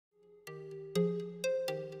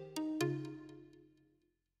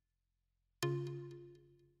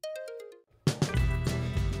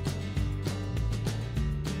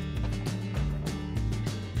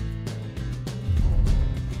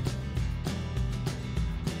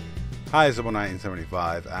Hi, it's someone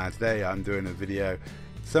 1975, and today I'm doing a video.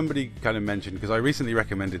 Somebody kind of mentioned, because I recently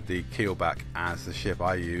recommended the Keelback as the ship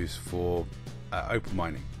I use for open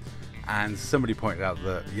mining, and somebody pointed out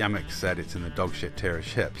that Yamiks said it's in the dog shit tier of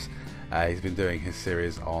ships. He's been doing his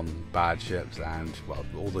series on bad ships and, well,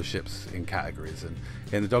 all the ships in categories, and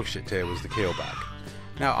in the dog shit tier was the Keelback.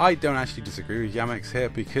 Now, I don't actually disagree with Yamiks here,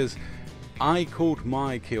 because I called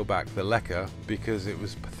my Keelback the Leca because it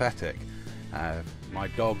was pathetic. My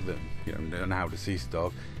dog, that now deceased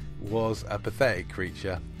dog, was a pathetic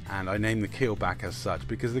creature, and I named the Keelback as such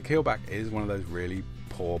because the Keelback is one of those really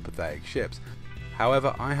poor, pathetic ships.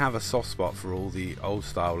 However, I have a soft spot for all the old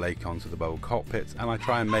style Lacons with the bubble cockpits, and I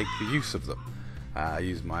try and make the use of them. I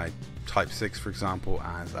use my Type 6, for example,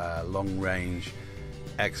 as a long range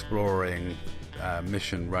exploring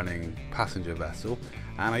mission running passenger vessel,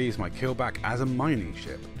 and I use my Keelback as a mining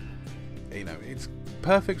ship. It's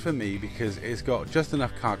perfect for me because it's got just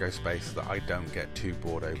enough cargo space that I don't get too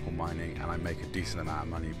bored opal mining, and I make a decent amount of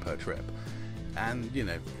money per trip. And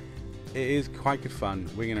it is quite good fun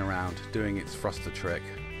winging around, doing its thruster trick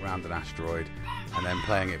around an asteroid and then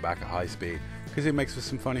playing it back at high speed, because it makes for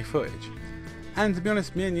some funny footage. And to be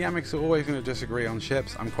honest, me and Yamiks are always going to disagree on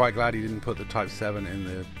ships. I'm quite glad he didn't put the Type 7 in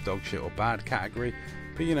the dog shit or bad category,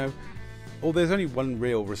 but there's only one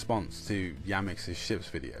real response to Yamiks' ships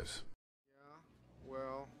videos.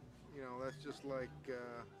 Well, that's just like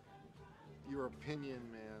your opinion,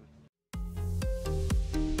 man.